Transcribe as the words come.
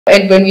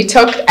And when we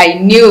talked, I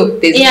knew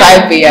this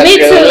Yeah, vibe, me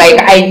bro. too.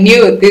 Like I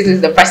knew this is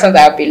the person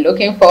that I've been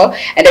looking for,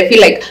 and I feel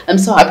like I'm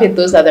so happy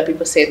those other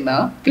people said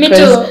no. Me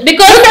too. Because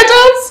Look at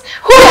us,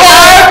 who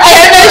are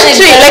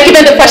chemistry. Exactly. Like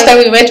even the first time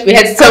we met, we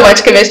had so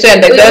much chemistry,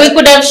 and like we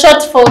could have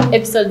shot 4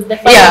 episodes the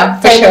first yeah,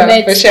 for time sure, we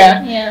met. for sure.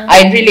 Yeah.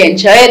 I really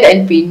enjoyed,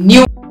 and we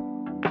knew.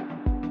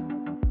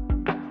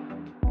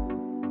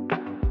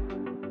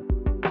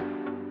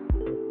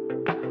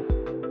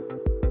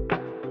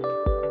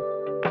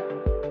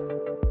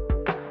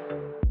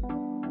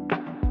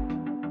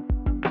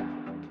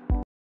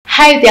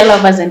 Hi dear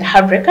lovers and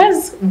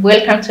heartbreakers,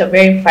 welcome to a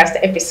very first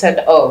episode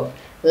of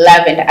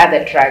Love and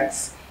Other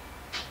Drugs.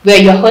 We are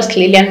your host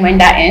Lilian,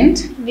 Mwenda and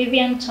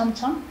Vivian,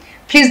 Chamcham.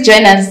 Please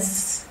join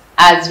us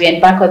as we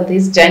embark on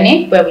this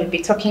journey where we'll be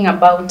talking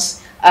about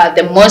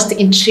the most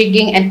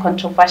intriguing and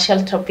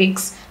controversial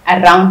topics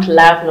around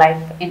love,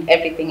 life and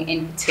everything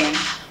in between.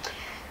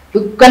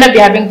 We're going to be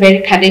having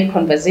very candid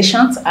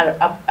conversations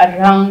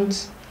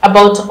around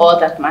about all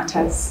that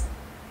matters.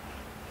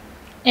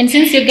 And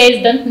since you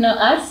guys don't know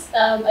us,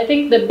 I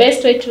think the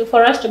best way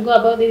for us to go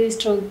about this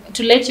is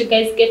to let you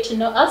guys get to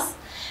know us.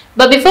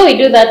 But before we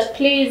do that,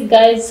 please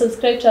guys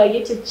subscribe to our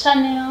YouTube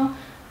channel,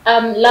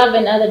 Love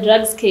and Other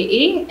Drugs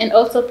Ke, and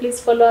also please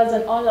follow us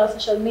on all our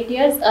social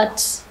medias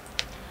at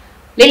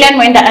Lilian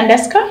Mwenda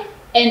 _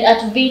 and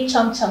at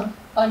Chamcham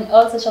on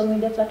all social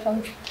media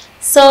platforms.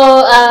 So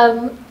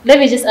let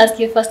me just ask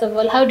you first of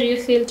all, how do you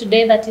feel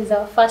today that is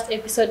our first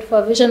episode for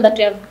a vision that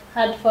we have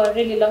had for a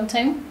really long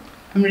time?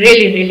 I'm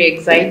really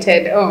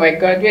excited. Oh my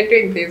god, we're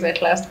doing this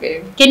at last,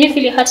 babe. Can you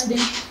feel your heart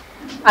beating?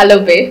 A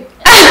little bit.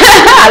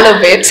 A little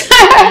bit.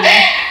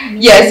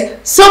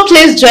 Yes. So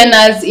please join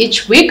us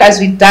each week as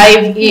we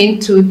dive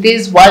into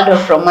this world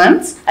of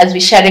romance, as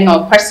we're sharing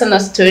our personal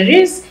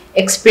stories,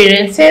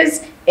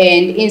 experiences,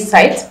 and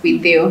insights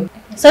with you.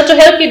 So to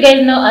help you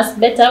guys know us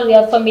better, we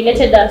have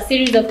formulated a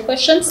series of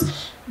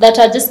questions that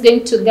are just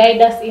going to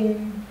guide us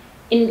in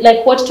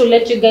like what to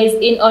let you guys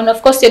in on.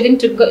 Of course, you're going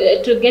to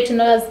get to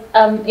know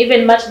us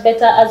even much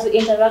better as we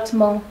interact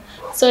more.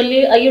 So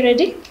Lil, are you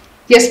ready?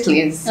 Yes,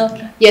 please.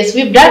 Okay. Yes,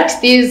 we've done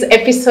this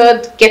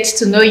episode, Get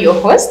to Know Your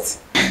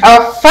Host.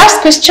 Our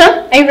first question,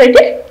 are you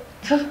ready?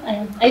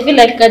 I feel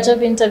like a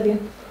job interview.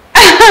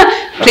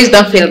 Please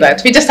don't feel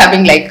that. We're just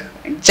having like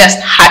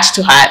just heart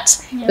to heart,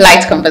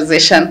 light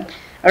conversation.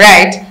 All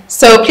right.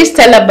 So please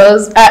tell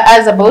us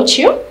about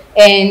you.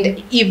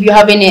 And if you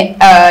have any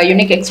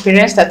unique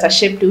experience that has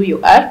shaped who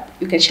you are,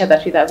 you can share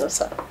that with us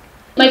also.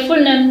 My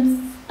full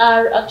names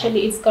are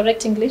actually, it's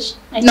correct English?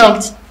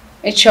 No,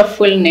 it's your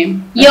full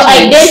name. Your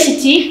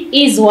identity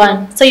is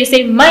one. So you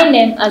say my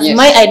name as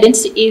my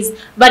identity is.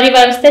 But if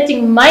I'm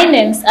stating my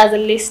names as a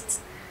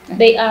list,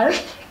 they are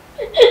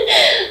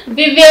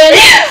Vivian,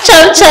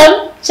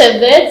 Chamcham,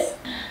 Chebet.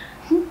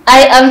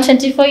 I am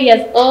 24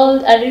 years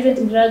old, a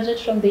recent graduate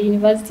from the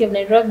University of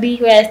Nairobi,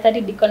 where I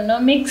studied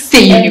economics.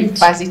 The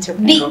University of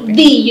Nairobi.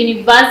 The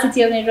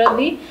University of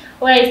Nairobi,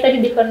 where I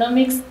studied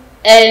economics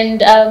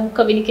and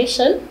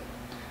communication.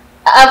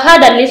 I've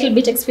had a little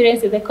bit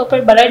experience in the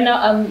corporate, but right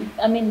now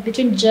I'm in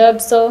between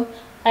jobs, so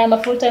I am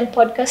a full-time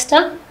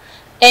podcaster,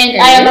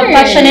 and I am a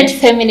passionate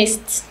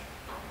feminist.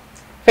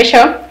 For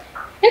sure.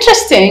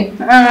 Interesting.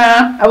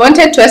 I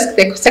wanted to ask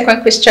the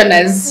second question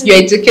as your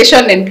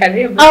education and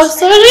career. Oh,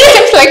 sorry.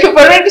 Seems like you've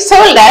already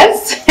sold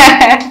us.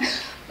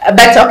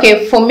 But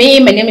okay, for me,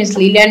 my name is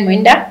Lilian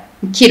Mwenda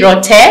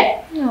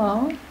Kirote.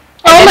 Oh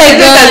my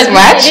god, as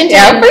much.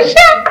 Yeah, for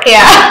sure.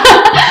 Yeah.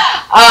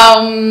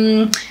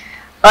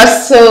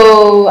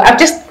 Also, I've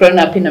just grown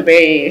up in a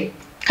very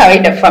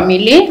kind of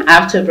family. I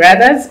have 2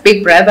 brothers,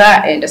 big brother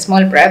and a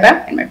small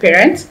brother, and my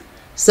parents.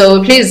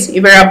 So please,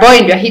 if you're a boy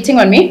and you're hitting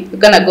on me, we're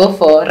gonna go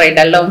for Ride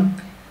Along.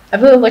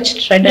 Have you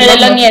watched Ride Along? Ride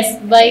Along, yes,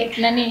 by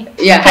Nani.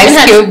 Yeah,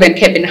 Ice Cube and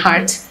Kevin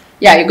Hart.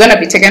 Yeah, you're gonna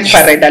be taken for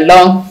Ride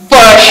Along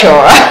for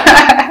sure.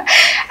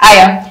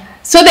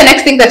 So the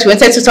next thing that we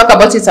wanted to talk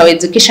about is our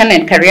education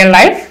and career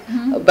life.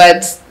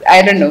 But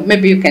I don't know,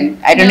 maybe you can,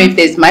 I don't know if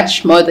there's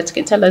much more that you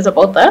can tell us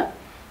about that.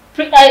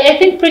 I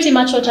think pretty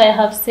much what I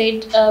have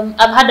said.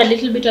 I've had a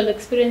little bit of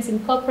experience in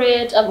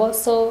corporate. I've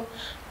also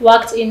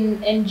worked in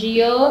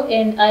NGO,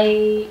 and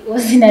I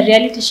was in a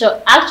reality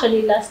show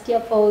actually last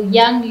year for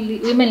young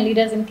women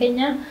leaders in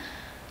Kenya.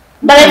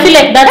 But I feel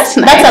like that's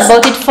nice.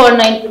 About it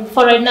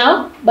for right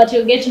now. But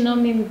you'll get to know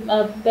me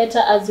better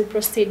as we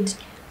proceed.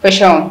 For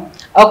sure.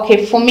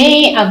 Okay, for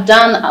me, I've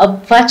done a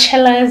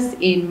bachelor's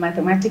in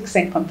mathematics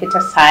and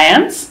computer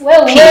science.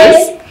 Well,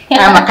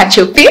 I'm a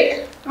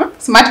kachupi.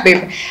 Smart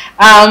babe.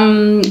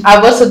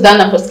 I've also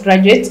done a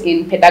postgraduate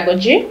in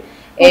pedagogy,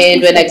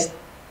 and when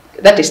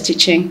that is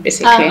teaching,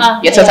 basically.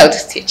 You're taught how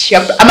to teach.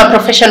 I'm a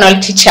professional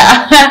teacher,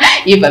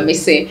 if I may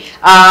say.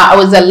 I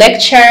was a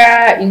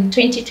lecturer in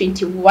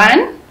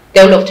 2021,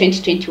 the whole of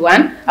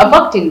 2021. I've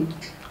worked in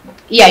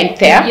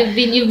there.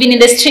 You've been in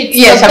the streets.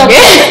 Yes, I've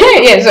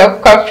been. Yes,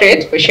 of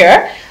corporate for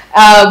sure.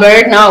 But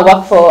right now I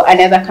work for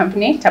another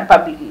company.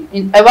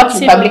 I work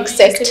in public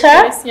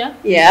sector.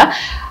 Yeah.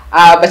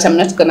 But I'm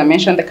not gonna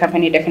mention the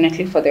company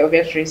definitely for the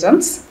obvious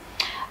reasons.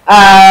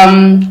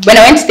 When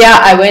I went there,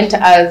 I went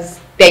as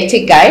the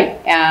IT guy,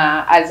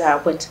 as a,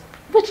 what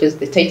was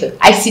the title?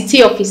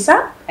 ICT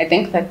officer. I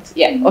think that,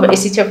 yeah,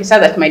 ICT officer,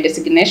 that's my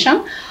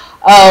designation.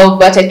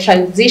 But I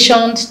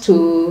transitioned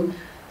to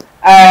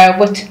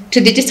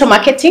digital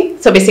marketing.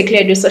 So basically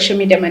I do social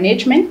media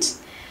management.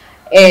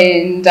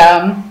 And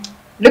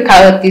look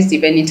how this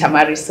even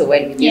intermarries so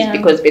well with this,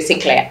 because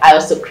basically I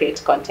also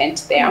create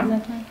content there.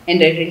 Exactly.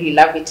 And I really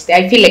love it.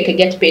 I feel like I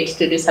get paid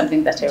to do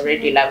something that I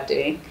really love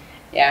doing.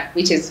 Yeah,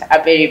 which is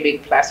a very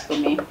big plus for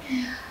me.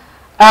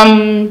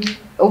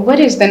 What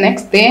is the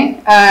next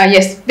thing?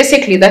 Yes,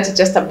 basically that's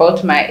just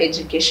about my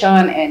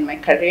education and my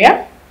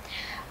career.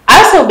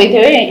 Also, by the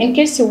way, in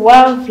case you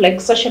have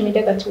like social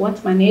media that you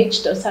want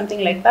managed or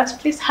something like that,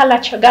 please holla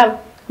at your girl.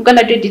 I'm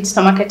gonna do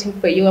digital marketing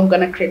for you. I'm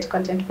gonna create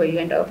content for you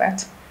and all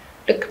that.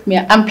 Look, me,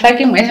 I'm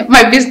plugging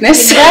my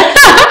business.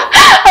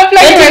 I'm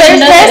plugging my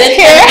business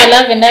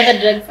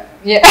here.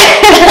 Yeah,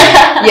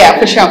 yeah,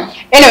 for sure.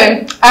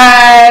 Anyway,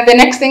 the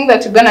next thing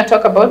that we're gonna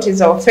talk about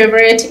is our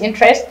favorite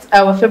interests,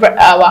 our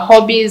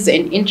hobbies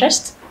and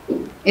interests.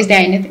 Is there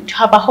anything to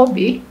have a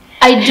hobby?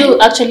 I do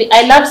actually.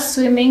 I love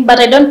swimming, but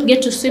I don't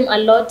get to swim a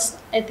lot.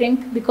 I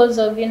think because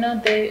of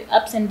the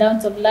ups and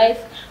downs of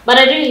life. But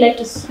I really like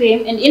to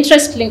swim, and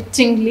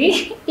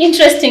interestingly,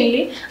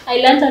 I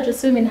learned how to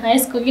swim in high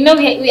school.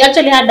 We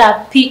actually had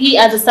a PE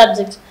as a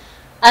subject,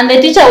 and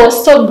the teacher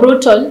was so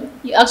brutal.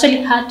 You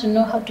actually had to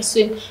know how to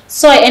swim.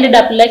 So I ended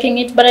up liking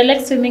it. But I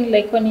like swimming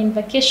like when in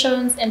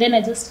vacations, and then I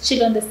just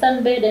chill on the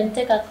sunbed and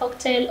take a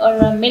cocktail or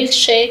a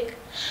milkshake.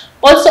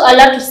 Also, I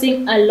love to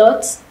sing a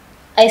lot.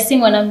 I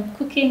sing when I'm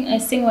cooking. I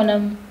sing when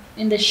I'm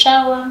in the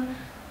shower.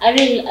 I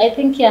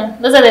think, yeah,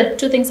 those are the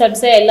two things I'd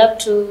say I love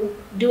to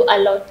do a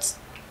lot.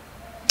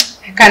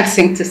 I can't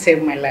sing to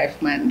save my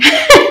life, man.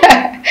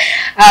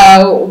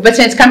 But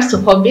when it comes to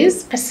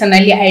hobbies,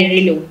 personally,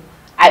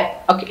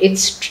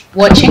 it's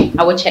watching.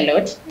 I watch a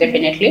lot,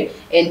 definitely,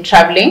 and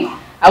traveling.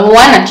 I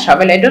want to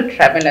travel. I don't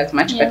travel as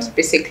much, but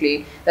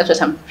basically that's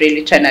what I'm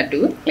really trying to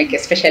do. Like,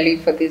 especially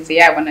for this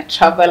year, I want to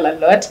travel a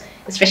lot,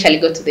 especially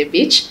go to the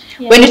beach.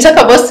 Yeah. When you talk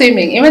about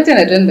swimming, imagine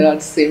I don't know how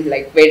to swim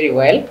like very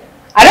well.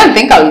 I don't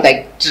think I would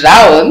like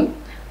drown,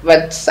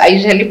 but I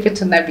usually put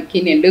on a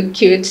bikini and look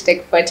cute,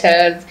 take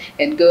photos,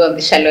 and go on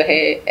the shallow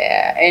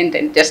end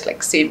and just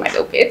like swim a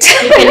little bit.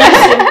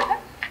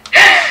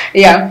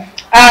 Yeah.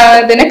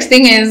 The next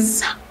thing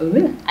is,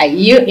 are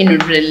you in a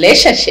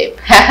relationship?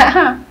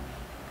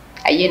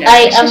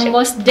 I am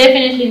most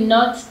definitely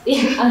not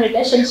in a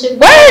relationship.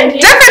 Well,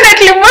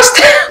 definitely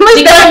most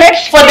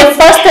because for the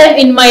first time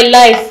in my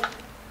life,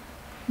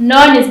 no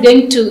one is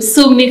going to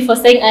sue me for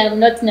saying I am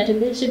not in a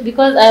relationship,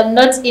 because I am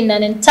not in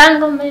an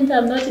entanglement, I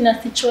am not in a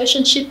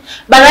situationship,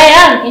 but I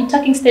am in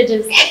talking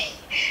stages.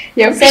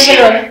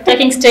 Several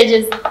talking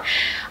stages.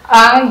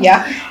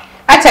 Yeah.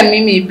 Ata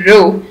mimi,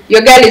 bro,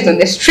 your girl is on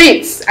the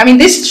streets. I mean,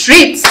 these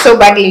streets so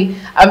badly.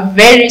 I'm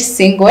very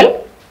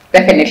single.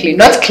 Definitely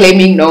not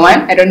claiming no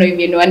one. I don't know if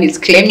anyone is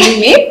claiming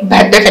me,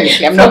 but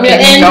definitely I'm not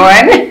claiming no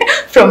one.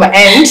 From my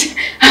end,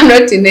 I'm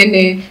not in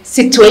any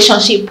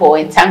situationship or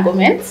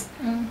entanglement.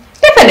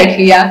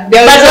 Definitely, yeah.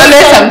 There was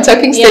always some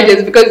talking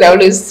stages, because there are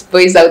always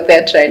boys out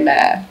there trying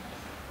to.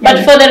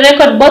 But for the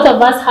record, both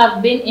of us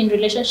have been in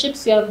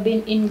relationships. We have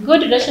been in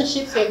good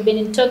relationships. We have been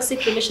in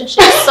toxic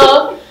relationships.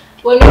 So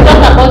when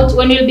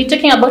we'll be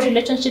talking about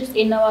relationships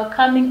in our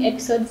coming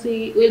episodes,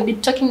 we will be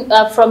talking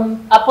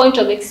from a point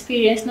of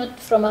experience, not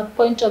from a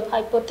point of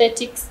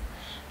hypothetics.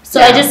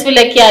 So I just feel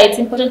like, it's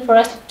important for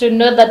us to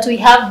know that we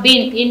have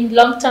been in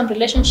long-term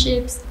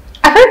relationships.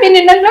 Have I been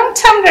in a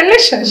long-term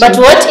relationship? But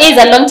what is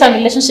a long-term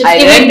relationship?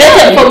 If we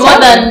dated for more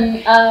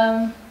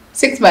than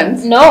 6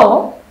 months.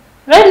 No,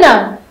 right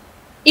now.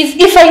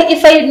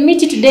 If I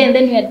meet you today and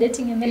then we are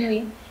dating and then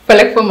we for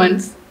like 4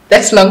 months.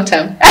 That's long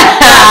term.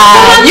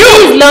 You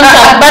is long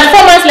term, but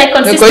 4 months like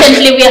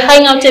consistently we are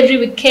hanging out every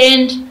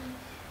weekend.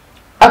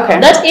 Okay.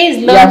 That is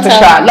long term. Yeah, for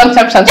sure. Long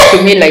term sounds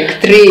to me like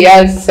 3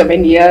 years,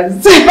 7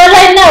 years. But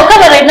right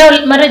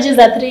now, marriages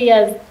are 3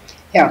 years.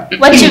 Yeah.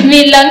 What you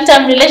mean long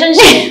term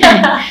relationship?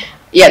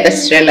 Yeah,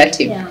 that's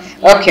relative. Yeah.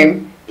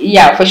 Okay.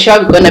 Yeah, for sure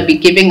we're gonna be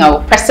giving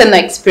our personal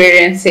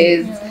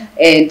experiences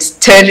and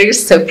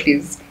stories. So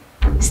please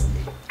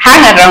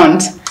hang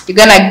around. You're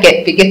gonna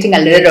be getting a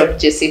lot of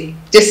juicy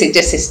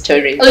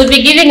stories. We'll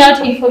be giving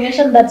out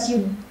information that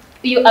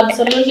you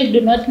absolutely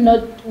do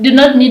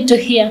not need to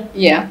hear.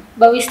 Yeah.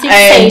 But we still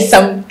say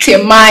some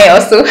TMI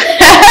also.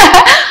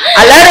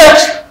 A lot of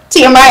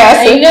TMI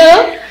also. I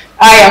know.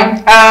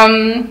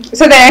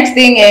 So the next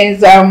thing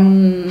is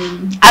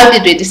how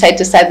did we decide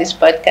to start this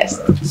podcast?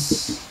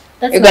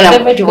 That's my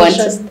favorite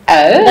question.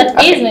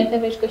 That is my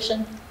favorite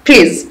question.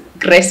 Please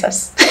grace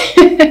us.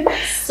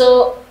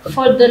 So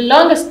for the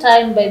longest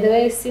time, by the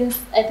way, since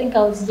I think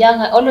I was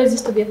young, I always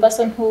used to be a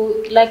person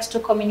who likes to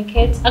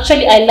communicate.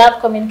 Actually, I love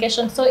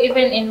communication. So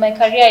even in my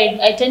career,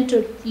 I tend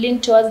to lean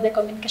towards the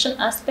communication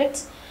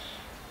aspect.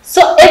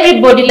 So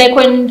everybody, like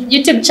when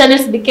YouTube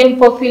channels became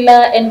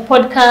popular and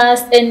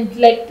podcasts and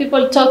like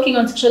people talking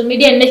on social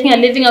media and making a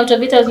living out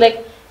of it, I was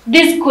like,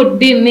 this could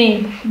be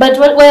me, but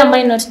why am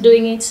I not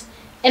doing it?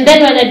 And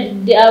then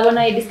when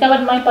I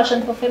discovered my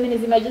passion for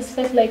feminism, I just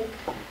felt like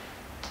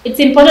it's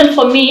important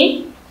for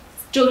me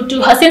to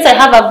since I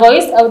have a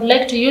voice, I would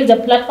like to use the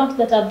platforms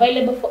that are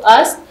available for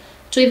us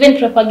to even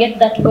propagate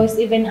that voice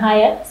even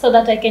higher, so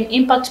that I can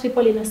impact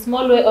people in a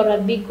small way or a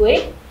big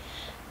way.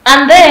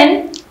 And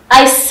then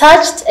I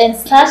searched and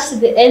searched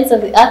the ends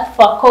of the earth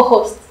for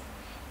co-hosts,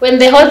 when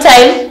the whole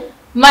time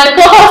my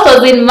co-host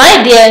was in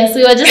my DMs.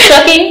 We were just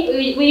talking.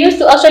 We used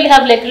to actually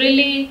have like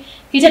really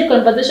heated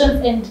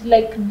conversations and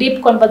like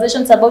deep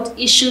conversations about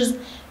issues.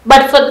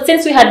 But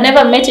since we had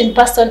never met in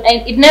person,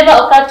 and it never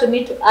occurred to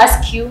me to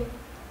ask you,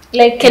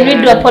 like, can we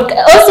do a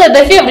podcast? Also,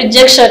 the fear of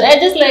rejection. I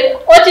just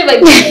like, what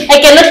if I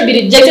cannot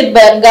be rejected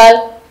by a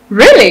girl?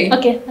 Really?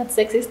 Okay, that's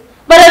sexist.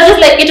 But I was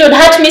just like, it would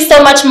hurt me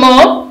so much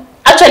more.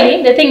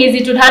 Actually, the thing is,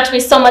 it would hurt me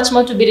so much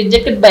more to be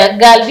rejected by a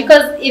girl,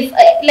 because if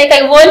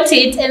I want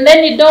it and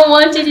then you don't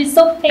want it, it's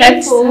so painful.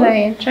 That's so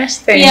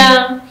interesting.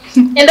 Yeah.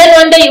 And then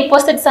one day you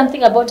posted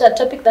something about a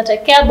topic that I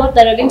care about,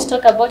 that we're going to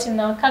talk about in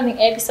our coming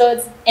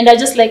episodes, and I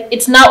just like,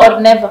 it's now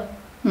or never.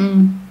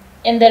 And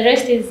the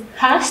rest is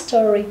her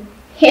story.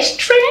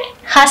 History?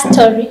 Her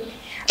story.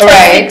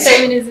 Right.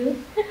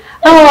 Feminism.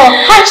 Oh,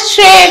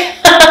 history.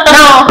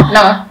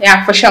 No,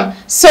 yeah, for sure.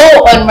 So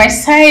on my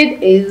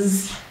side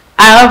is,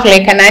 I have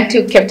like an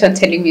auntie who kept on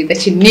telling me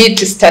that you need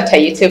to start a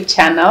YouTube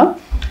channel.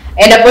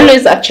 And I've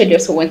always actually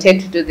also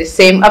wanted to do the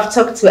same. I've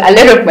talked to a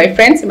lot of my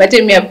friends.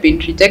 Imagine me, I've been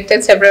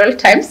rejected several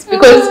times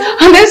because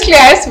honestly,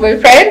 I asked my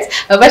friends,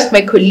 I've asked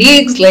my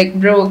colleagues, like,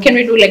 bro, can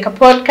we do like a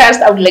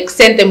podcast? I would like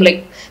send them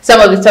like some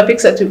of the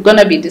topics that we're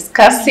gonna be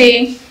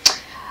discussing.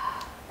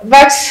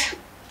 But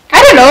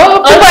I don't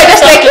know, people are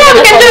just like, yeah,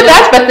 we can do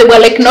that, but they were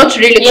like not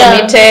really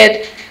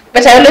committed.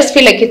 But I always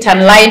feel like it's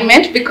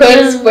alignment,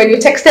 because when you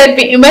texted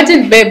me,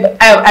 imagine, babe,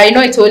 I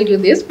know I told you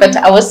this, but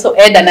I also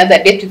had another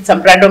date with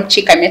some random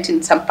chick I met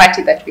in some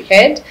party that we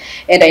had,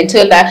 and I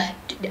told her,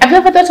 have you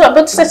ever thought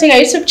about starting a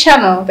YouTube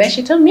channel? Then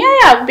she told me,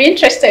 yeah, I'd be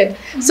interested.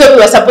 So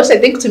we were supposed, I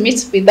think, to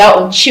meet with her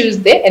on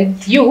Tuesday,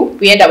 and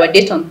we had our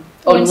date on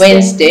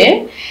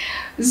Wednesday.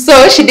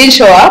 So she didn't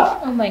show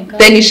up. Oh my god.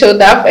 Then he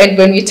showed up, and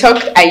when we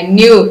talked, I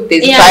knew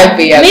this vibe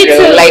here,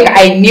 bro. Like,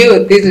 I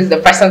knew this is the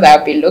person that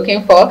I've been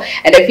looking for,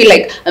 and I feel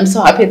like I'm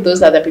so happy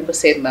those other people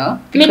said no.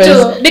 Me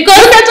too. Because look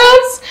at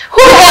us,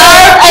 who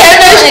have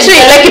chemistry.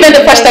 Like, even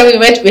the first time we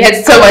met, we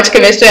had so much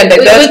chemistry, and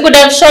we could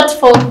have shot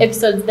 4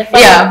 episodes the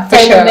first time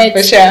we met.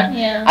 For sure.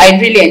 Yeah. I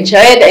really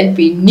enjoyed, and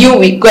we knew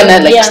we're gonna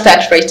like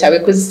start right away,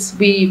 because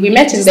we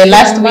met in the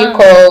last week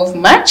of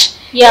March.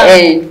 Yeah,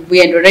 and we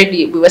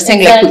were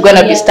saying like we're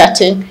gonna be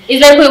starting. It's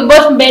like we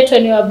both met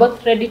when we were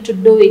both ready to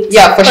do it.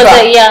 Yeah, for sure.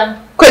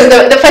 Because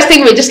the first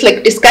thing we just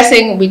like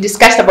we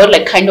discussed about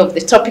like kind of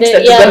the topics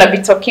that we're gonna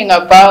be talking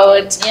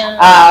about.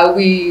 Yeah.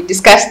 We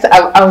discussed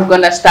how we're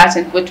gonna start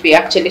and what we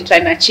actually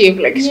trying to achieve.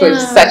 Like, it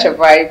was such a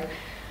vibe,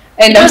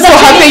 and I'm so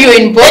happy you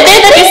in both. The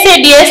day that you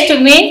said yes to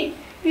me,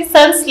 this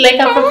sounds like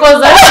a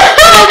proposal.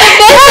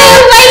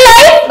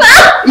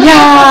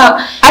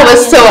 Yeah, I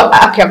was so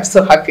okay. I'm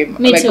so happy.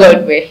 Me too.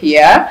 God, we're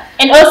here.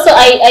 And also,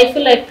 I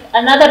feel like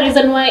another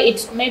reason why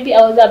maybe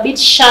I was a bit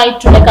shy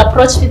to like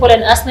approach people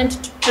and ask them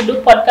to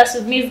do podcasts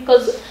with me is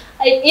because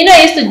I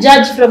used to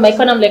judge from my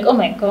corner. I'm like, oh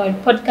my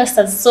god,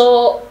 podcasts are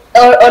so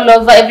all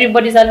over.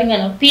 Everybody's having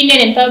an opinion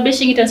and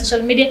publishing it on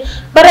social media.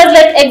 But I was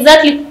like,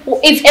 exactly,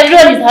 if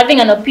everyone is having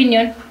an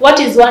opinion, what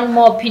is one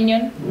more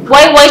opinion?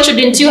 Why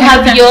shouldn't you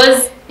have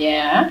yours?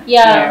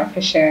 Yeah,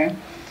 for sure.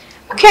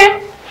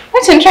 Okay,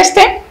 that's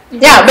interesting.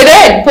 Yeah, but I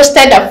had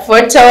posted a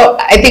photo.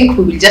 I think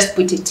we will just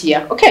put it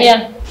here. Okay.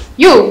 Yeah.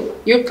 You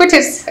put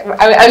it.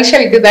 I'll show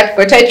you that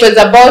photo. It was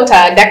about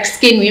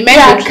dark-skinned women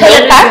with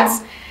curl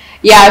cuts.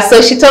 Yeah,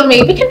 so she told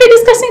me we can be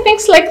discussing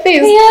things like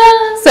this.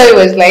 Yeah. So it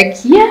was like,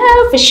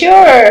 yeah, for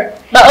sure.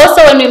 But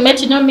also when we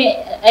met, me,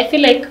 I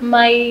feel like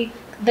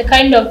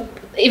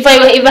if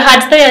I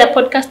had started a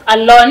podcast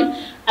alone,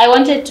 I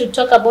wanted to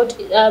talk about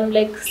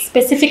like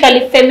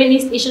specifically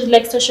feminist issues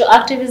like social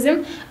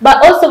activism.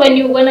 But also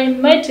when I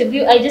met with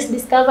you, I just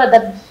discovered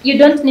that you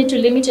don't need to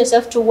limit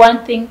yourself to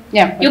one thing.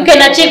 Yeah. You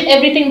can achieve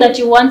everything that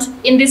you want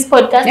in this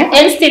podcast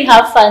and still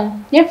have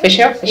fun. Yeah, for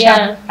sure.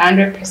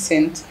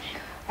 100%.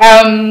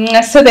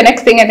 So the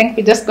next thing, I think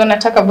we're just gonna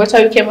talk about how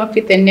you came up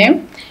with the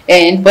name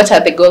and what are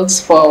the goals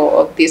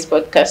for this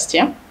podcast.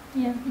 Yeah.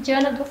 Do you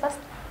wanna go first?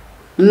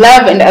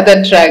 Love and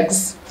other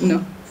drugs.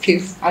 No,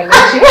 please. I'll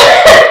let you.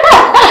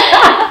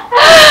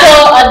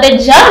 So the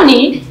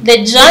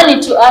journey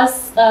to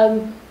us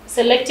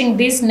selecting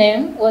this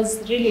name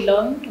was really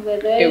long.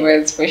 It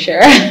was for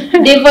sure.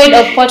 Devoid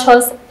of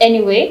potholes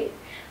anyway.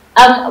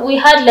 We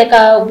had like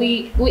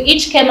we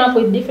each came up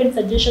with different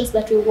suggestions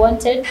that we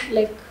wanted.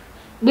 Like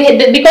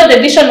because the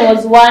vision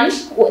was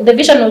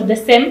the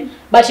same,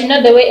 but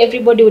the way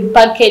everybody would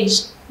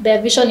package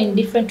their vision in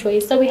different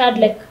ways. So we had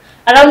like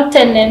around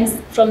 10 names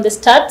from the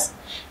start,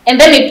 and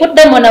then we put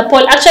them on a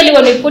poll. Actually,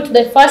 when we put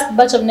the first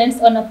batch of names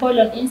on a poll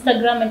on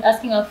Instagram and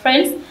asking our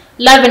friends,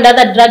 Love and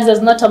Other Drugs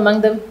was not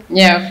among them.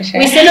 Yeah, for sure.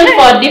 We settled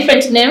for a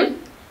different name,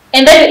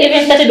 And then we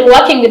even started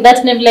working with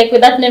that name, like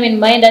with that name in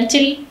mind,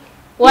 until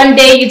one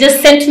day you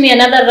just sent me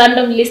another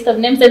random list of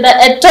names, and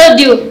I told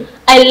you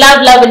I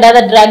love and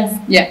other drugs.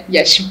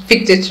 Yeah, she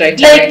picked it right.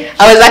 Like,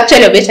 I was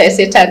actually a bit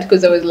hesitant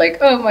because I was like,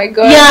 oh my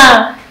god.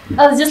 Yeah,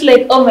 I was just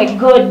like, oh my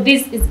god,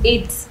 this is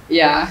it.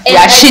 Yeah,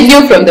 and she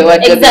knew from the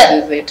word this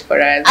is it for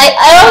us. I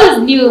always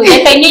knew,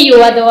 like I knew you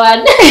were the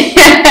one.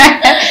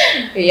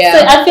 Yeah.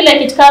 So I feel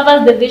like it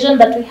covers the vision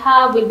that we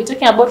have. We'll be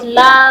talking about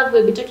love,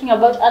 we'll be talking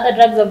about other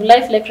drugs of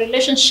life like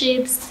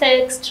relationships,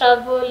 sex,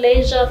 travel,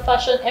 leisure,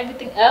 fashion,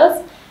 everything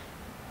else,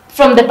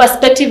 from the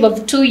perspective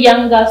of two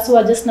young girls who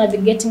are just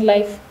navigating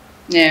life.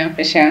 Yeah,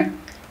 for sure.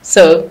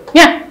 So,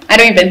 yeah, I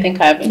don't even think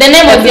I have it. The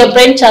name was your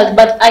brainchild,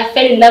 but I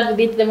fell in love with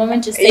it the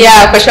moment you said it.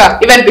 Yeah, for sure.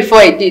 Even before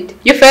I did.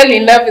 You fell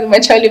in love with my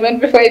child even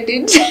before I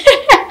did.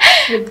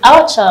 With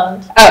our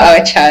child. Oh,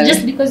 our child.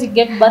 Just because you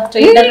gave birth to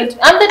it doesn't...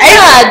 I'm the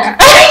dad.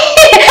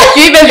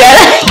 You even got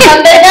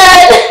I'm the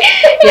dad.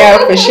 Yeah,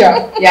 for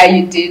sure. Yeah,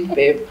 you did,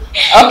 babe.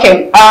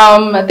 Okay.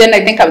 Then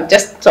I think I'll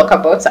just talk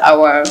about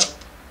our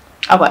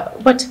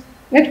what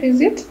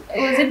is it?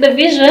 Was it the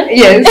vision?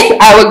 Yes,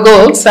 our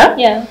goals. Huh?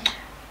 Yeah.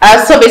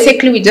 So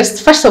basically, we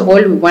just, first of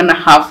all, we want to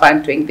have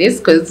fun doing this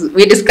because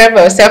we describe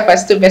ourselves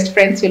as two best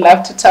friends who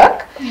love to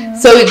talk. Yeah.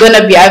 So we're going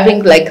to be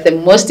having like the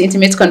most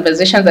intimate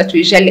conversations that we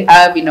usually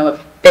have in our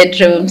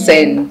bedrooms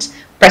and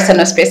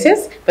personal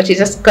spaces. But we're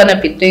just going to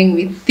be doing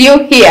with you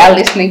here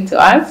listening to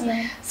us.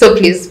 Yeah. So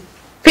please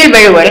feel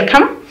very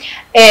welcome.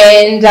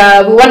 And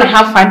we want to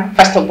have fun,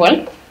 first of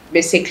all,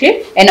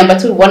 basically. And number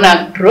two, we want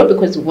to grow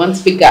because we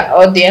want bigger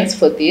audience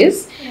for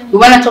this. We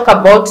want to talk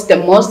about the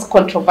most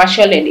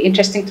controversial and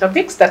interesting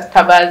topics that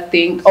cover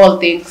all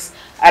things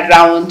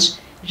around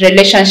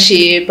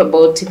relationship,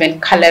 about even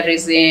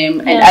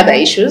colorism and other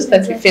issues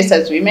that we face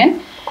as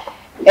women.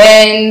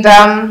 And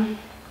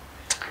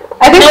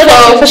I think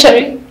for sure,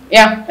 do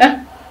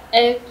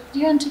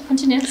you want to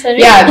continue? Sorry.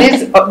 Yeah,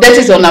 that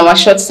is on our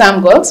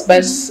short-term goals,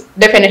 but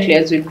definitely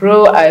as we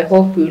grow, I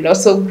hope we will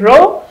also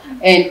grow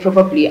and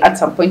probably at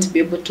some point be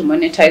able to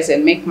monetize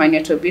and make money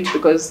out of it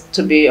because,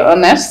 to be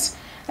honest,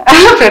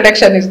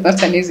 production is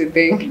not an easy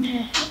thing.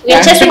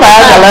 We're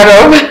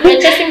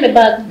chasing the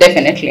bag.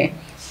 Definitely.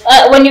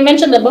 When you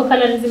mentioned about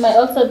colorism, I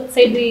also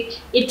said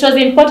it was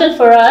important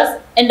for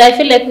us, and I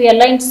feel like we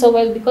aligned so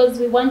well because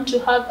we want to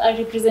have a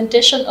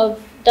representation of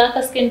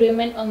darker skinned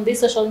women on this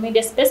social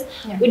media space.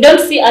 Yeah. We don't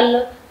see a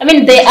lot. I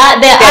mean, there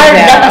are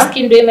darker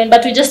skinned women,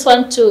 but we just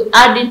want to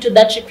add into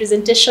that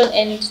representation.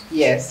 And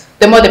yes,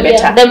 the more the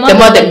better, the more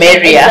the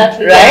merrier,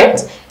 exactly, right?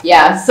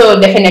 Yeah, so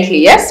definitely,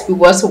 yes, we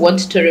also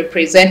want to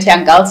represent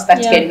young girls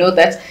that can know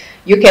that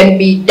you can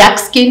be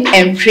dark-skinned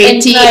and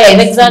pretty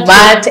and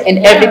smart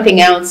and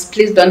everything else.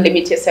 Please don't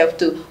limit yourself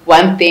to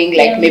one thing,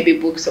 like maybe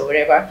books or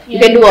whatever. You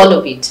can do all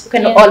of it. You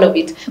can do all of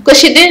it. Because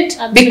she did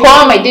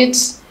BCom, I did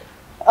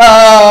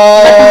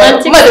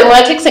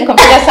mathematics and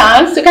computer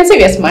science. You can say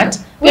we're smart.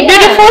 We're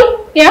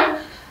beautiful. Yeah.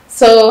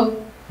 So,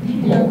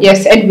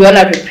 yes, and we want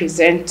to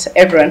represent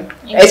everyone,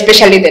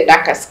 especially the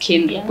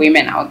darker-skinned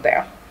women out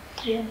there.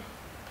 Yeah.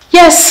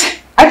 Yes,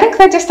 I think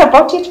that's just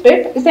about it,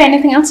 babe. Is there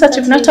anything else that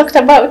you've not talked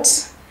about?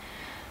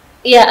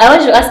 Yeah, I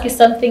want to ask you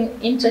something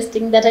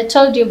interesting that I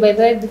told you, by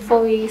the way,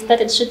 before we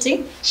started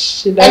shooting.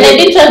 And I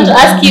did try to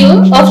ask you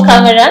off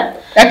camera.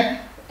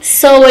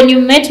 So when you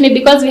met me,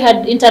 because we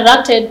had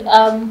interacted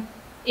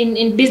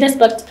in business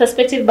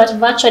perspective, but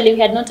virtually we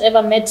had not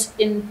ever met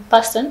in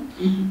person.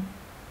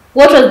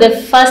 What was the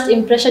first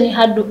impression you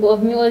had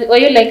of me? Were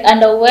you like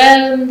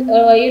underwhelmed,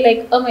 or were you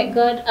like, oh my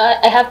god,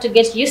 I have to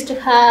get used to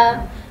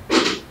her?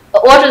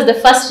 What was the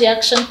first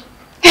reaction?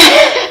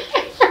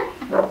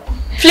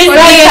 Please be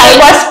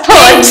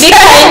kind.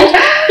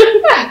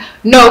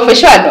 No, for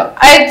sure, no.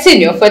 I had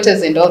seen your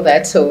photos and all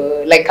that,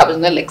 so like I was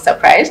not like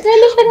surprised. Do I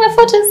look like my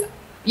photos?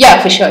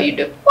 Yeah, for sure you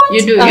do. What?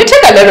 You do. You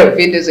take a lot of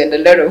videos and a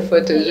lot of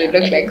photos. You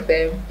look like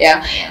them.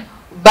 Yeah.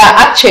 But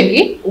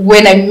actually,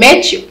 when I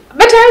met you,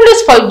 but I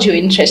always found you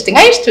interesting.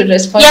 I used to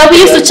respond. Yeah,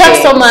 we used to chat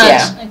so much.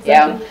 Yeah, exactly.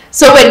 Yeah.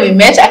 So when we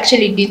met,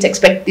 actually didn't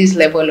expect this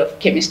level of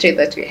chemistry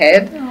that we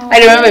had. Aww. I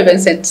remember even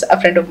sent a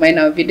friend of mine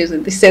our videos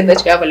and they said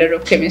that we have a lot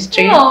of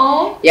chemistry.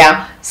 Aww.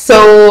 Yeah.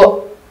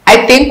 So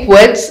I think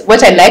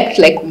what I liked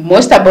like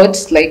most about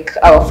like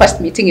our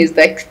first meeting is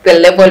like the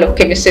level of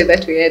chemistry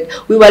that we had.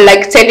 We were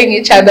like telling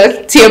each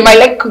other TMI,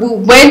 like we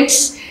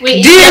went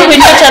we know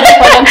each other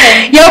for a long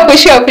time. Yeah, for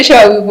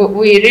sure.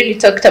 We really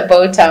talked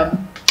about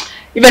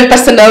even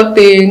personal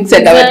things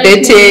and our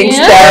dating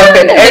stuff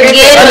and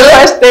everything on the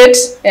first date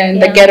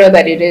and the ghetto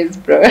that it is,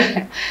 bro.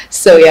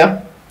 So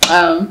yeah.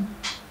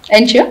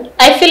 And you?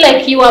 I feel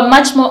like you are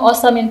much more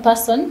awesome in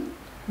person,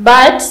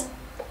 but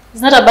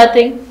it's not a bad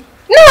thing.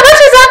 No, that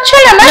is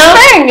actually a nice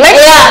thing.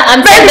 Like, yeah, I'm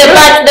saying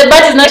the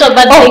butt is not a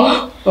bad thing.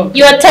 Okay.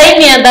 You are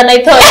tinier than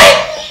I thought.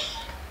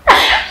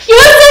 You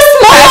are so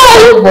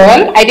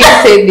small. I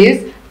didn't say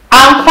this.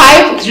 I'm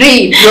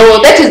 5'3",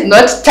 bro. That is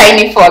not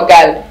tiny for a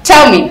girl.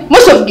 Tell me,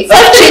 most of chicks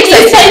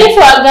are tiny for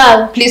a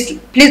girl.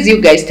 Please,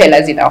 you guys tell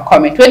us in our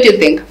comment. What do you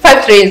think?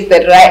 5'3" is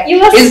the right? You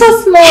were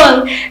so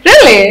small.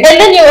 Really? And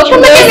then your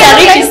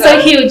reach is so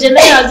huge. And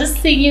then I was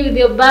just seeing you with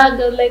your bag.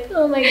 I was like,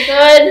 oh my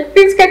god.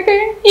 Please, Kate.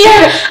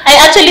 Yeah. I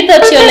actually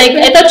thought you were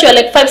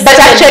like 5'7". But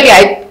actually,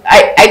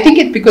 I think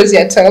it's because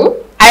you're tall.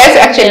 I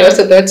actually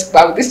also thought,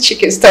 wow, this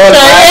chick is tall.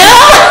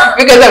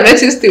 Because I'm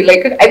not used to,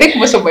 like, I think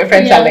most of my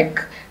friends are like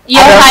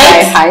your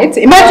height.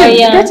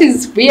 Imagine, that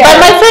is weird. But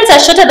my friends are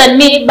shorter than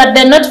me, but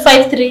they're not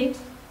 5'3". Okay.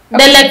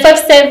 They're like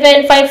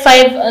 5'7",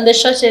 5'5" on the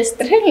shortest.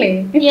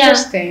 Really?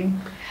 Interesting.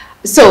 Yeah.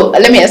 So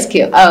let me ask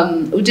you,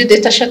 would you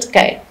date a short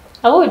guy?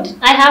 I would.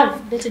 I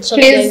have dated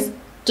short guys. Please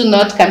do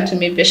not come to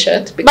me be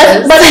short.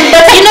 Because but you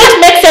know,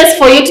 it makes sense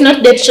for you to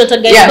not date shorter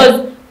guys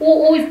because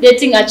who is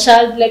dating a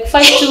child? Like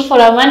 5'2" for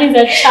a man is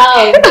a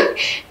child.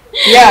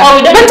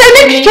 Yeah. But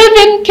I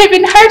think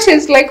Kevin Hart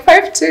is like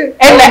 5'2".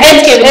 And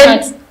Kevin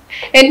Hart.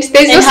 And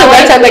there's also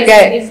that other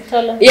guy.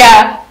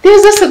 Yeah,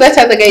 there's also that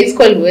other guy. It's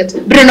called what?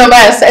 Bruno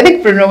Mars. I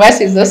think Bruno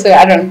Mars is also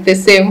around the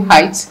same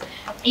height.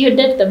 You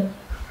date them?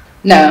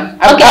 No.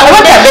 I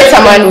want to date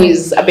someone who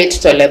is a bit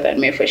taller than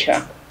me for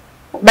sure.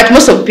 But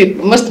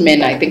most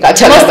men, I think, are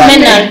taller than me. Most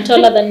men are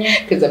taller than me.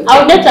 I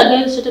would date a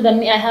girl shorter than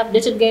me. I have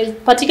dated guys,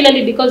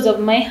 particularly because of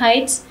my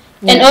height,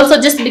 and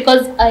also just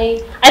because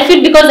I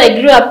feel because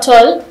I grew up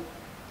tall.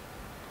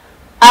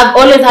 I've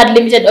always had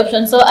limited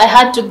options, so I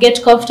had to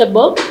get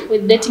comfortable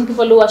with dating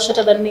people who are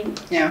shorter than me.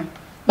 Yeah.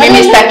 But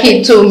Mr.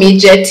 Kid too,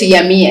 midget,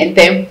 me and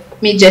them.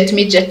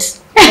 Midget.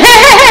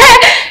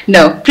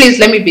 No, please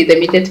let me be the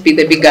midget, be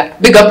the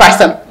bigger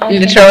person, in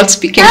literal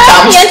speaking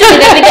terms. Yes, be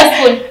the bigger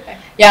spoon.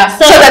 Yeah,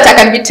 so that I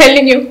can be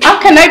telling you, how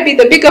can I be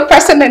the bigger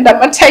person and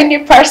I'm a tiny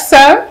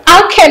person?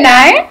 How can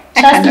I?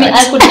 Trust me,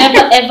 I could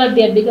never ever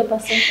be a bigger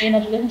person in a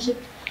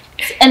relationship.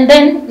 And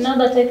then, now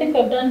that I think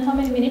I've done how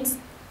many minutes?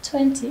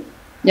 20.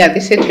 Yeah,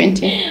 they said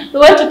 20. We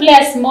want to play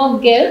a small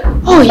game.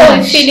 Oh, yeah.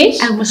 We finish.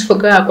 I almost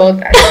forgot about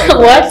that.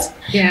 What?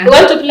 Yeah. We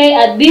want to play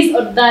at this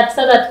or that,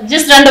 so that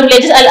just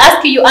randomly, I'll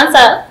ask you,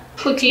 answer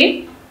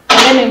quickly, and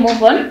then we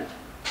move on,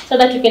 so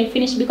that we can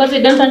finish, because we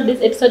don't want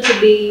this episode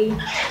to be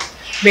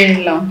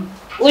very long.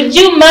 Would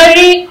you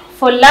marry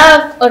for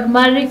love or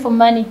marry for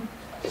money?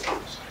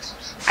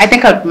 I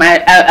think I would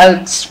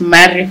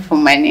marry for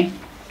money.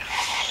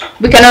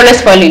 We can always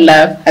fall in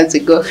love as we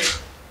go.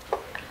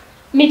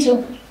 Me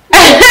too.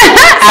 Okay,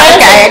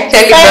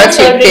 actually got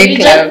to pick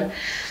love.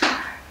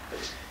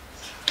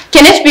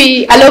 Can it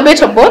be a little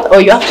bit of both, or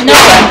you have to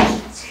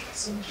one?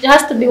 It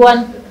has to be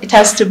one. It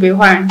has to be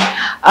one.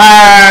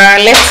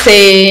 Let's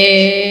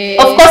say.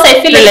 Of course,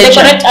 I feel like the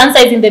correct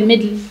answer is in the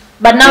middle.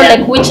 But now,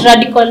 like, which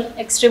radical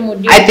extreme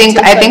would you? I think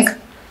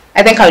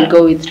I will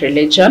go with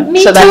religion,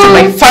 me so too. that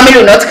my family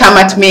will not come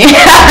at me. Me too,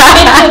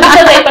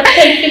 because I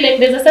particularly feel like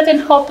there's a certain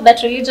hope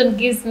that religion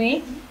gives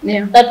me.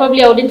 Yeah. That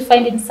probably I wouldn't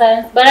find in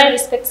science, but I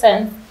respect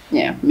science.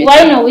 Yeah.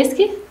 Why no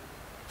whiskey?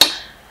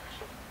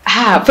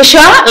 For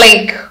sure.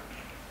 Like,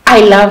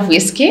 I love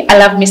whiskey. I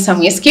love me some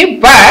whiskey,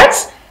 but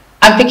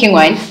I'm picking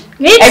wine.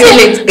 Me too. I feel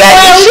it's good.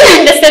 I'm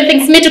doing the same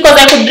things. Me too, because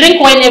I could drink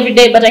wine every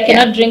day, but I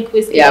cannot drink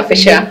whiskey. Yeah, for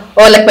sure.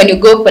 Or like when you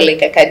go for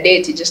like a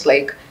date, you just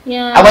like,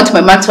 I want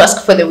my man to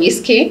ask for the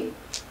whiskey,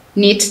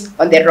 neat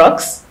on the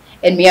rocks,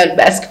 and me I would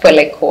ask for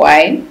like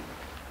wine.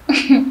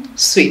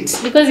 Sweet.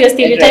 Because you're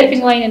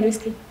stereotyping wine and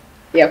whiskey.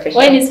 Yeah, for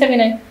sure. Wine is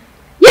feminine.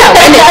 Yeah,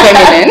 wine is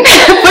feminine.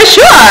 For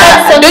sure.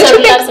 Don't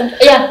you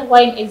think? Yeah,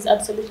 wine is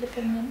absolutely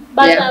feminine.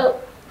 But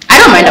I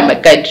don't mind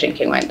a guy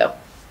drinking wine though.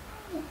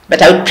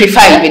 But I would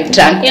prefer it with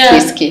drunk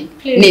whiskey.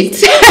 Please.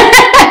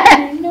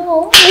 Neat.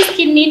 No,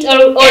 whiskey neat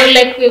or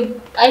like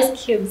with ice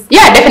cubes.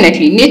 Yeah,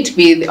 definitely. Neat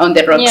with on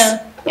the rocks.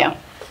 Yeah.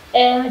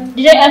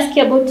 Did I ask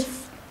you about,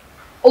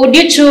 would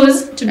you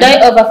choose to die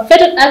of a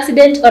fatal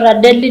accident or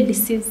a deadly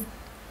disease?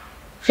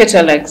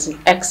 Fatal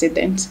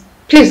accident.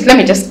 Please, let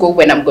me just go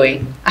when I'm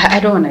going. I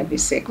don't want to be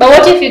sick. But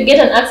what if you get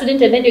an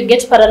accident and then you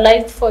get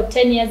paralyzed for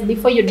 10 years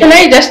before you die? Can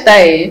I just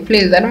die?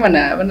 Please, I don't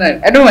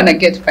wanna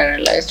get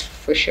paralyzed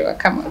for sure.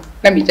 Come on.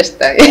 Let me just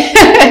die.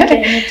 I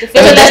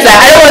don't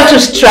want to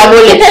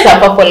struggle and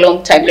suffer for a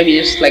long time. Let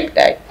me just like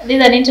die. This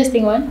is an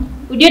interesting one.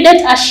 Would you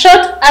date a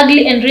short,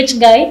 ugly and rich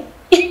guy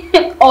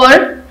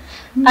or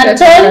a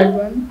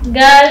tall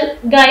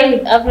guy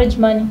with average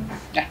money?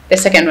 Yeah, the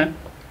second one.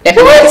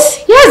 Definitely.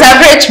 What? He has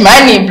average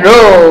money,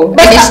 bro.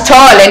 But he's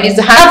tall and he's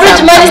handsome.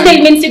 Average money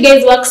still means you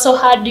guys work so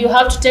hard. You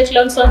have to take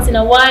loans once in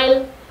a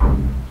while.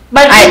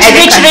 But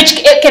rich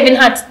Kevin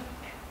Hart.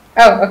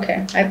 Oh,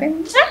 okay. I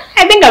think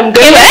I'm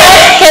good.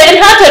 Kevin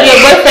Hart or your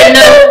boyfriend?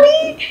 No.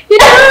 You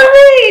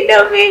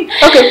know me.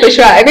 Okay, for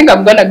sure. I think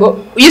I'm gonna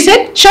go. You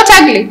said short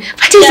ugly,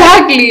 but he's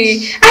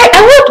ugly. I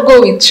won't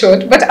go with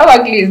short, but how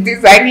ugly is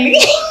this ugly?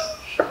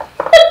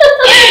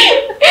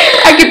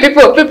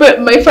 People,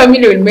 my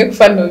family will make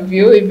fun of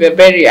you if you're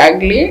very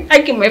ugly.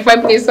 My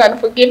family is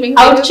unforgiving.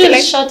 I would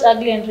choose short,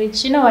 ugly, and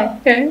rich. You know why?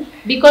 Okay.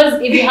 Because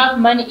if you have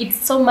money, it's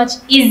so much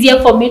easier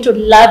for me to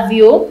love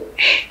you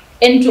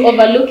and to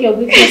overlook your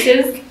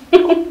weaknesses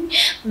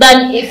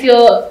than if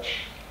you're.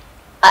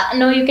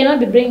 No, you cannot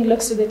be bringing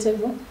looks to the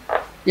table.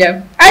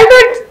 Yeah, I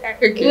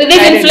Okay. With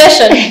this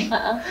inflation.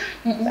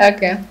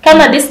 Okay.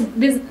 Come on,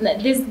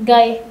 this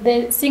guy,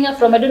 the singer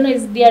from, I don't know,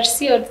 is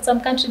DRC or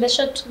some country, the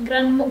short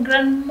Grand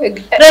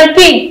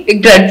P.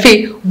 Grand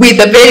P with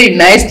a very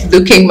nice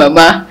looking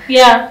mama.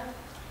 Yeah.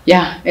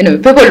 Yeah, anyway,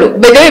 people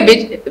look. By the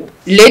way,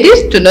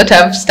 ladies do not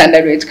have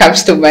standard when it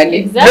comes to money.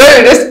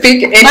 Exactly. Don't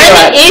speak anyone.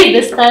 Money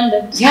is the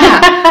standard. Yeah.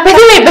 By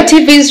the way, but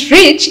if he's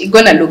rich, it's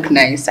gonna look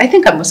nice. I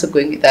think I'm also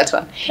going with that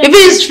one. If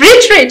he's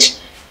rich,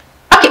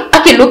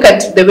 okay, look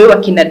at the way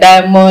Wakina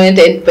Diamond,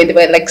 and by the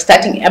way, like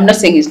starting, I'm not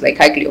saying he's like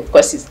ugly, of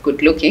course he's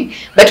good looking,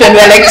 but when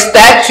we're like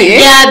starting,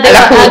 yeah, they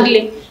were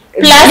ugly.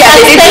 Plus,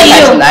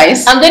 yeah,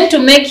 nice. I'm going to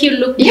make you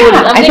look good.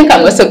 Yeah, I think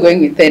I'm also going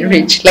with the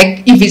rich.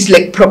 Like if he's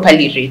like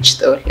properly rich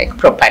though, like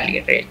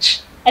properly rich.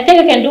 I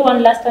think we can do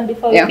one last one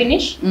before we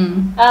finish.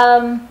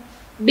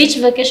 Beach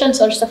vacations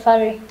or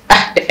safari?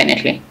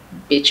 Definitely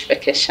beach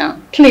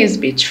vacation. Please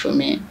beach for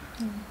me.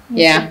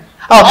 Yeah.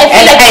 Oh,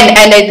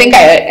 and I think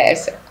I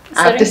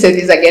have to say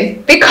this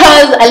again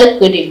because I look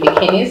good in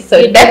bikinis.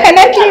 So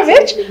definitely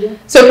beach.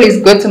 So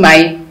please go to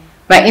my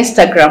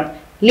Instagram,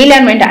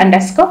 Lilian Mwenda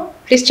 _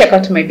 Please check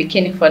out my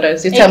bikini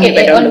photos. You tell me if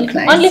I don't look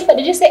nice.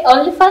 Did you say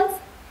OnlyFans?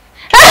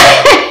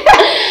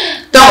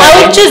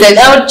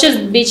 I would choose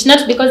beach,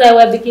 not because I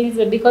wear bikinis,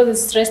 but because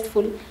it's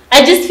stressful.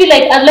 I just feel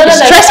like as long as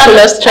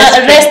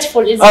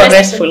restful.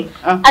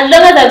 As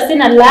long as I've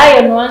seen a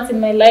lion once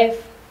in my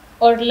life,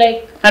 or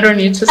like I don't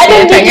need to see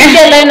a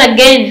lion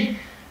again.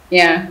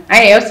 Yeah,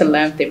 I also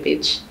love the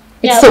beach.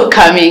 It's so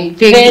calming,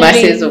 big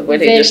masses of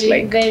water, just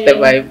like the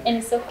vibe,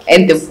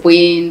 and the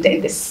wind,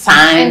 and the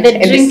sun,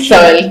 and the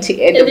salt,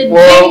 and the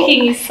warm,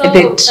 and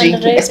the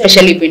drinking,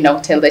 especially if you're in a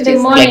hotel that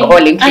is like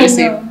all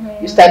inclusive.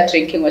 You start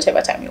drinking whatever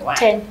time you want.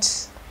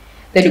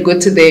 Then you go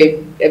to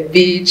the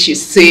beach, you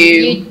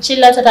swim. You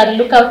chill out at a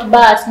lookout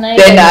bar at night.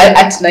 Then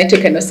at night you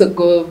can also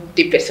go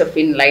deep yourself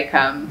in like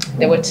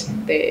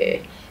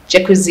the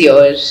jacuzzi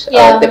or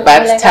the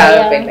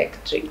bathtub and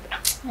like drink.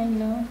 I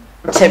know.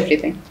 It's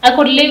everything. I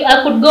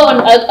could go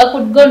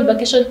on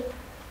vacation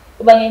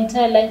my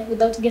entire life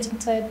without getting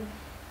tired.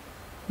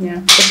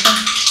 Yeah,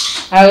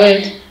 I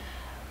would.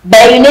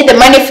 But you need the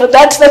money for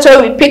that. That's why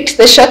we picked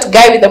the short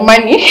guy with the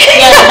money. Yeah,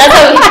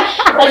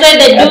 that's why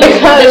they do the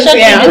short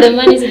guy with the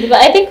money. But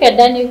I think we're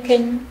done. You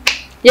can.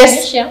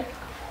 Yes.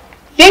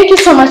 Thank you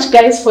so much,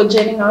 guys, for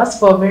joining us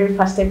for our very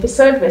first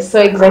episode. We're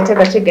so excited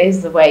that you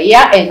guys were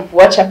here and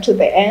watch up to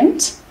the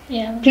end.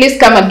 Yeah. Please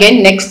come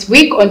again next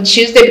week on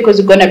Tuesday because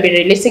we're gonna be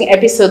releasing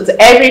episodes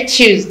every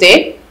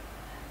Tuesday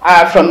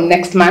from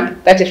next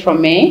month. That is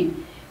from May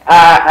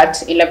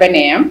at 11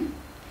 a.m.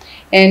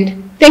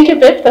 And thank you,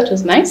 babe. That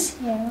was nice.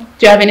 Yeah.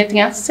 Do you have anything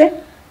else to say?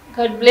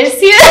 God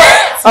bless you.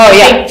 Oh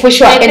yeah, for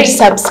sure. And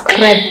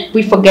subscribe.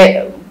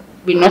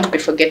 We'll not be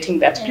forgetting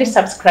that. Yeah. Please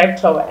subscribe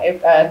to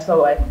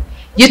our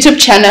YouTube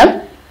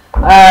channel.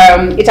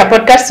 It's a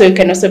podcast, so you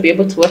can also be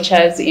able to watch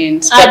us in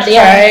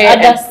Spotify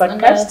and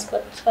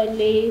Spotify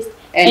list.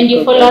 And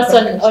you follow us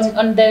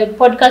on the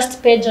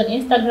podcast page on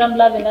Instagram,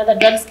 L&OD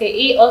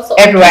Ke, also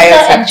everywhere on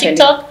else, and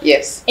TikTok.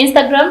 Yes.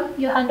 Instagram,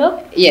 your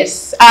handle?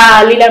 Yes.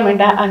 Lilian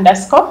Mwenda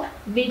 _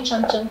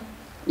 Chamcham.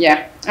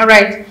 Yeah. All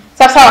right.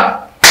 So.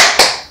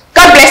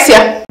 God bless you.